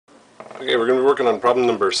Okay, we're going to be working on problem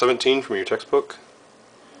number 17 from your textbook.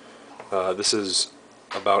 This is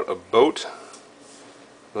about a boat.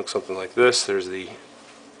 Looks something like this. There's the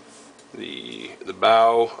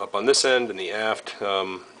bow up on this end and the aft.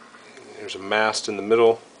 There's a mast in the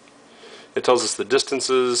middle. It tells us the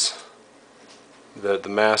distances that the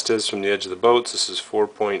mast is from the edge of the boat. This is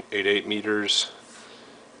 4.88 meters,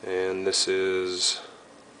 and this is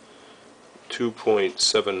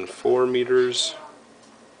 2.74 meters.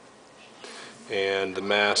 And the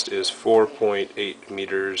mast is 4.8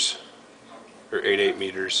 meters, or 88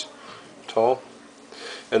 meters tall.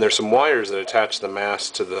 And there's some wires that attach the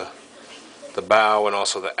mast to the bow and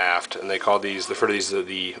also the aft, and they call these, refer to these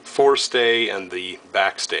the forestay and the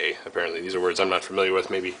backstay. Apparently, these are words I'm not familiar with.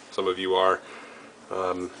 Maybe some of you are.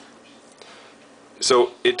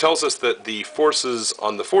 So it tells us that the forces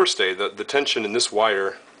on the forestay, the tension in this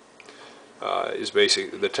wire, is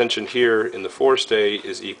basically the tension here in the forestay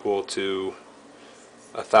is equal to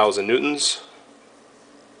 1,000 newtons.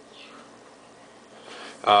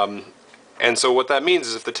 And so what that means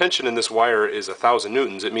is if the tension in this wire is 1,000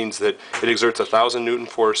 newtons, it means that it exerts 1,000 Newton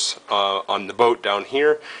force on the boat down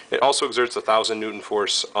here. It also exerts 1,000 Newton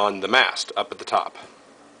force on the mast up at the top,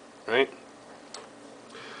 right?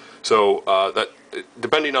 So that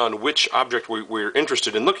depending on which object we're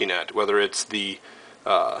interested in looking at, whether it's the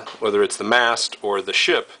mast or the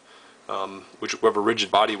ship, whichever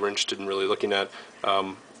rigid body we're interested in really looking at,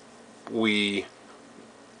 we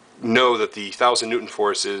know that the 1,000 Newton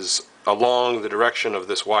force is along the direction of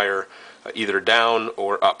this wire, either down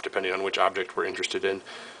or up, depending on which object we're interested in.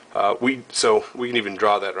 So we can even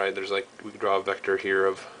draw that, right? We can draw a vector here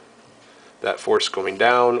of that force going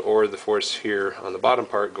down, or the force here on the bottom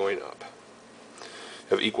part going up,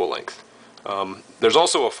 of equal length. There's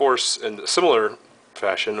also a force in a similar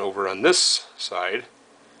fashion over on this side,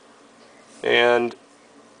 and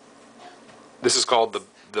this is called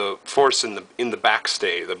the force in the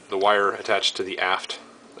backstay, the wire attached to the aft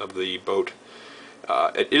of the boat.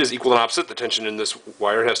 It is equal and opposite. The tension in this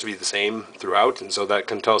wire has to be the same throughout, and so that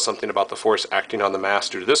can tell us something about the force acting on the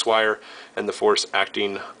mast due to this wire, and the force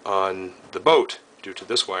acting on the boat due to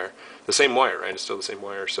this wire. The same wire, right? It's still the same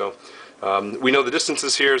wire. So we know the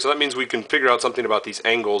distances here, so that means we can figure out something about these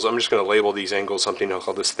angles. I'm just going to label these angles something. I'll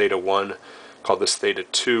call this theta 1, call this theta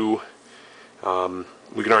 2.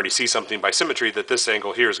 We can already see something by symmetry that this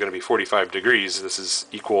angle here is going to be 45 degrees. This is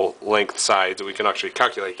equal length sides. We can actually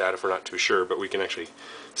calculate that if we're not too sure, but we can actually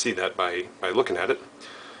see that by looking at it.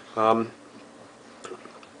 The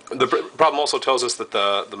problem also tells us that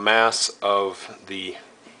the mass of the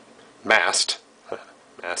mast,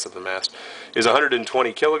 is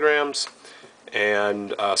 120 kilograms,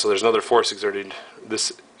 and so there's another force exerted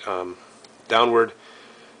this downward.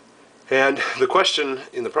 And the question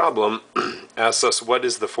in the problem asks us what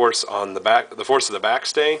is the force on the force of the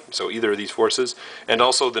backstay, so either of these forces, and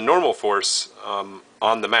also the normal force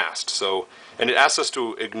on the mast. So, and it asks us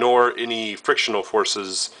to ignore any frictional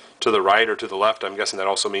forces to the right or to the left. I'm guessing that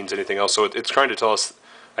also means anything else. So it's trying to tell us,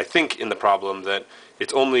 I think, in the problem that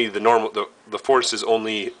it's only the normal, the force is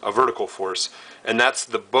only a vertical force, and that's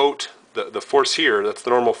the boat, the force here, that's the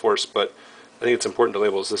normal force, but I think it's important to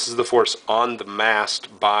label this is the force on the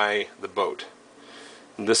mast by the boat.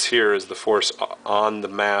 And this here is the force on the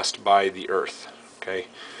mast by the earth. Okay,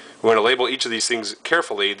 we want to label each of these things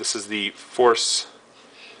carefully. This is the force,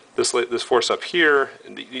 this force up here,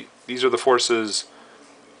 and these are the forces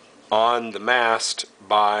on the mast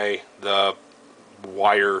by the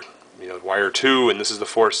wire, wire 2, and this is the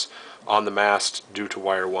force on the mast due to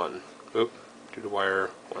wire 1. Due to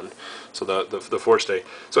wire 1. So the forestay.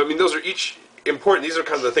 So I mean, those are each important. These are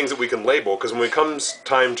kind of the things that we can label, because when it comes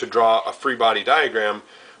time to draw a free body diagram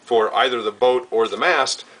for either the boat or the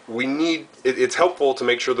mast, we need, it's helpful to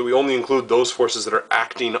make sure that we only include those forces that are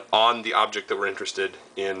acting on the object that we're interested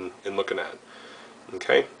in looking at.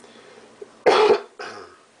 Okay?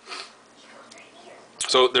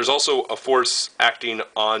 So there's also a force acting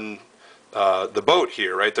on the boat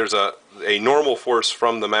here, right? There's a normal force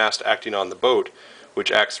from the mast acting on the boat,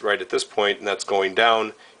 which acts right at this point, and that's going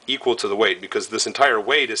down equal to the weight, because this entire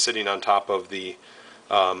weight is sitting on top of the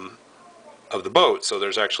boat. So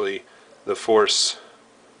there's actually the force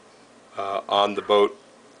on the boat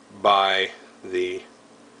by the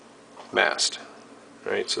mast,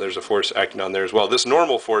 right? So there's a force acting on there as well. This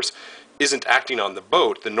normal force isn't acting on the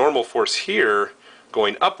boat. The normal force here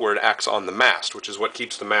going upward acts on the mast, which is what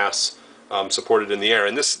keeps the mast supported in the air.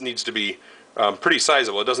 And this needs to be pretty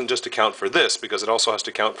sizable. It doesn't just account for this, because it also has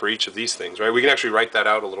to account for each of these things, right? We can actually write that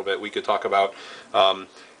out a little bit. We could talk about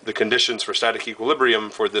the conditions for static equilibrium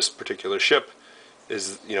for this particular ship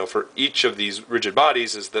is, for each of these rigid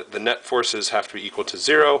bodies, is that the net forces have to be equal to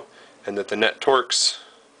 0, and that the net torques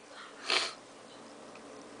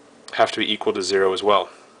have to be equal to 0 as well.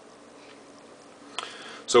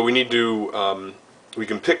 So we need to, we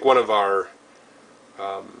can pick one of our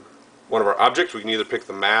objects. We can either pick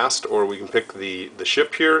the mast or we can pick the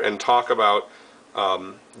ship here and talk about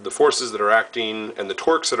the forces that are acting and the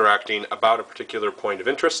torques that are acting about a particular point of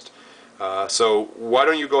interest. So why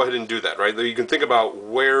don't you go ahead and do that, right? You can think about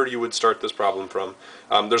where you would start this problem from.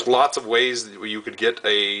 There's lots of ways that you could get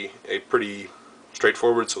a pretty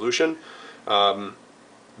straightforward solution,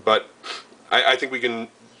 but I think we can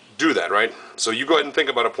do that, right? So you go ahead and think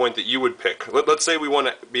about a point that you would pick. Let's say we want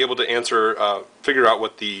to be able to answer, figure out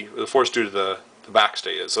what the force due to the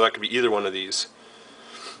backstay is. So that could be either one of these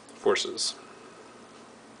forces.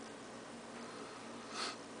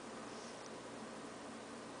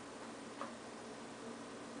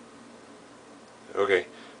 Okay,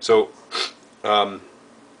 so what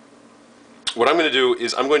I'm going to do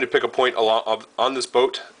is I'm going to pick a point on this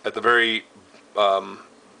boat at the very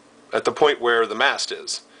at the point where the mast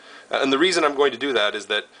is. And the reason I'm going to do that is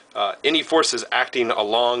that any forces acting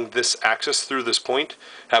along this axis through this point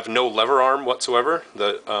have no lever arm whatsoever.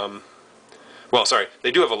 Well, sorry,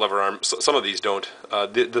 they do have a lever arm. Some of these don't.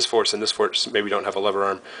 This force and this force maybe don't have a lever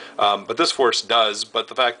arm. But this force does. But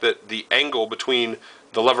the fact that the angle between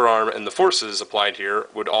the lever arm and the forces applied here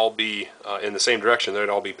would all be in the same direction. They'd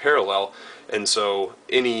all be parallel. And so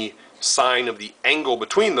any sine of the angle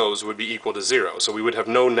between those would be equal to 0. So we would have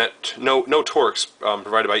no torques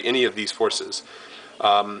provided by any of these forces.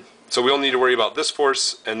 So we only need to worry about this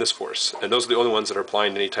force, and those are the only ones that are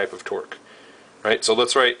applying any type of torque. Right? So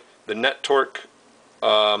let's write the net torque.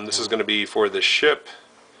 This is going to be for the ship.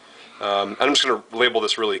 And I'm just going to label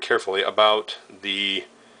this really carefully about the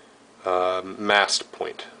mast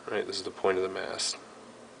point. Right? This is the point of the mast.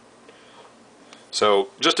 So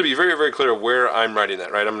just to be very, very clear where I'm writing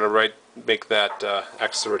that, right? I'm going to make that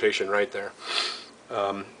axis of rotation right there.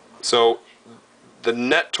 So the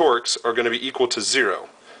net torques are going to be equal to 0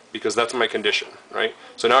 because that's my condition, right?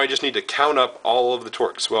 So now I just need to count up all of the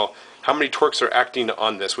torques. Well, how many torques are acting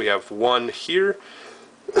on this? We have one here.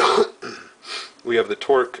 We have the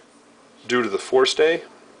torque due to the forestay.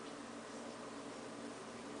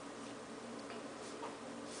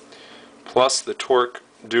 Plus the torque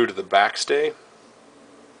due to the backstay.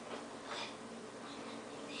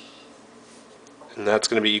 And that's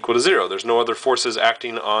going to be equal to 0. There's no other forces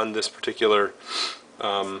acting on this particular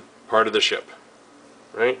part of the ship,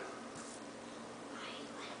 right?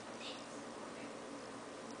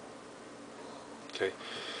 Okay,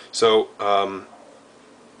 so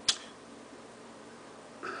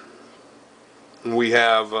we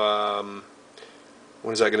have,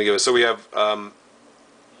 what is that going to give us? So we have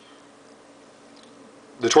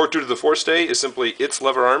the torque due to the forestay is simply its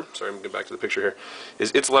lever arm. Sorry, I'm going to get back to the picture here.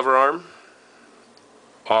 Is its lever arm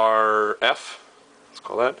RF, let's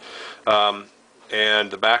call that,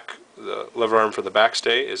 and the lever arm for the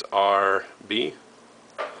backstay is RB,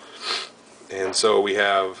 and so we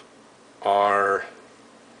have RF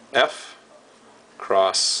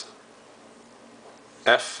cross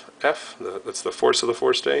FF, that's the force of the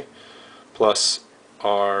forestay, plus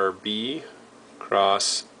RB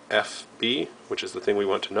cross FB, which is the thing we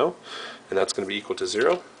want to know, and that's going to be equal to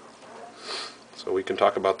 0. So we can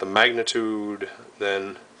talk about the magnitude.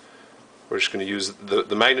 Then we're just going to use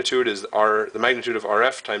the magnitude is the magnitude of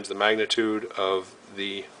RF times the magnitude of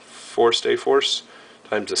the forestay force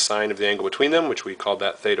times the sine of the angle between them, which we called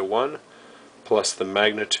that theta 1, plus the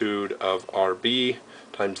magnitude of RB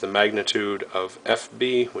times the magnitude of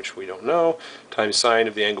FB, which we don't know, times sine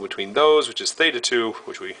of the angle between those, which is theta 2,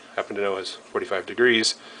 which we happen to know is 45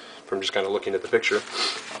 degrees from just kind of looking at the picture.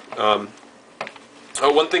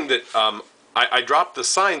 One thing that I dropped the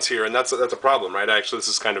signs here, and that's a problem, right? Actually, this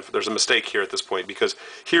is kind of, there's a mistake here at this point, because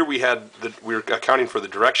here we were accounting for the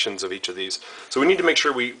directions of each of these. So we need to make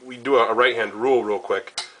sure we do a right-hand rule real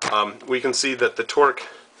quick. We can see that the torque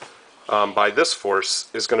by this force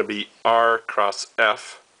is going to be R cross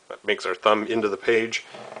F. That makes our thumb into the page.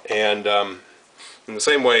 And in the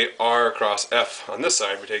same way, R cross F on this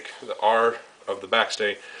side, we take the R of the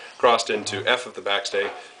backstay crossed into F of the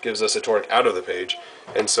backstay, gives us a torque out of the page.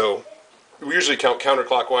 And so we usually count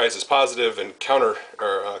counterclockwise as positive and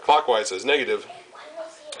clockwise as negative.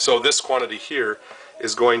 So this quantity here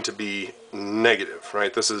is going to be negative,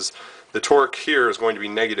 right? This is the torque here is going to be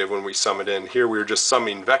negative when we sum it in. Here we were just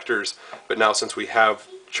summing vectors, but now since we have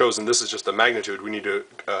chosen this is just a magnitude, we need to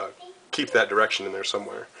keep that direction in there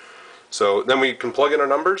somewhere. So then we can plug in our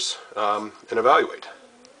numbers and evaluate.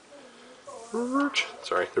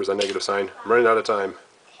 Sorry, there's a negative sign. I'm running out of time.